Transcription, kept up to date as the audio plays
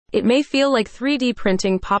It may feel like 3D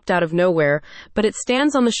printing popped out of nowhere, but it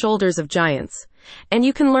stands on the shoulders of giants. And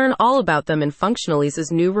you can learn all about them in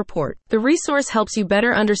Functionalize's new report. The resource helps you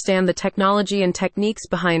better understand the technology and techniques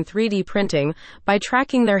behind 3D printing by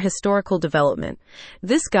tracking their historical development.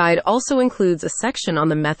 This guide also includes a section on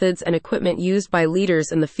the methods and equipment used by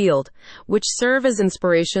leaders in the field, which serve as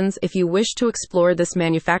inspirations if you wish to explore this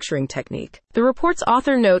manufacturing technique. The report's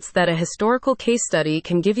author notes that a historical case study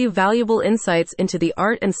can give you valuable insights into the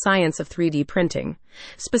art and science of 3D printing.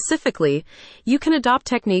 Specifically, you can adopt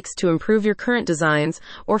techniques to improve your current designs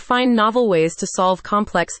or find novel ways to solve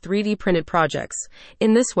complex 3D printed projects.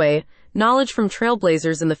 In this way, knowledge from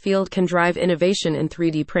trailblazers in the field can drive innovation in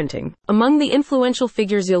 3D printing. Among the influential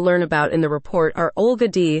figures you'll learn about in the report are Olga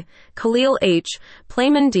D., Khalil H.,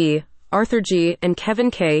 Playman D., Arthur G., and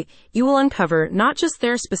Kevin K. You will uncover not just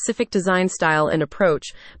their specific design style and approach,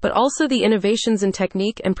 but also the innovations in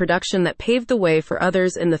technique and production that paved the way for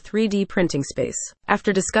others in the 3D printing space.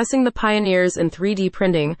 After discussing the pioneers in 3D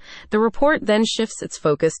printing, the report then shifts its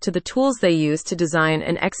focus to the tools they use to design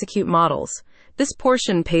and execute models. This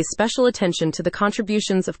portion pays special attention to the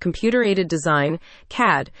contributions of computer-aided design,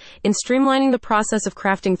 CAD, in streamlining the process of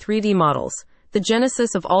crafting 3D models, the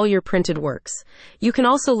genesis of all your printed works. You can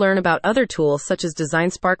also learn about other tools such as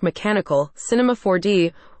DesignSpark Mechanical, Cinema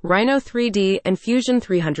 4D, Rhino 3D, and Fusion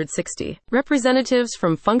 360. Representatives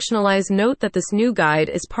from Functionalize note that this new guide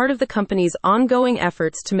is part of the company's ongoing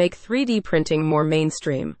efforts to make 3D printing more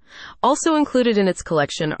mainstream. Also included in its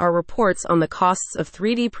collection are reports on the costs of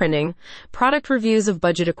 3D printing, product reviews of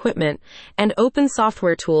budget equipment, and open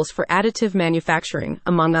software tools for additive manufacturing,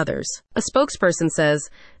 among others. A spokesperson says,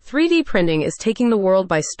 "3D printing is taking the world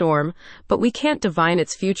by storm, but we can't divine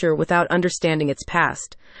its future without understanding its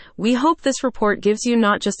past. We hope this report gives you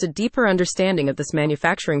not just a deeper understanding of this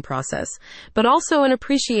manufacturing process, but also an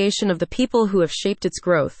appreciation of the people who have shaped its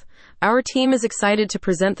growth. Our team is excited to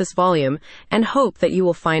present this volume and hope that you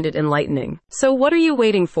will find it enlightening." So what are you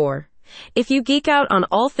waiting for? If you geek out on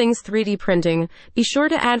all things 3D printing, be sure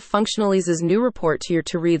to add Functionalize's new report to your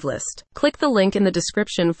to-read list. Click the link in the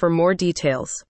description for more details.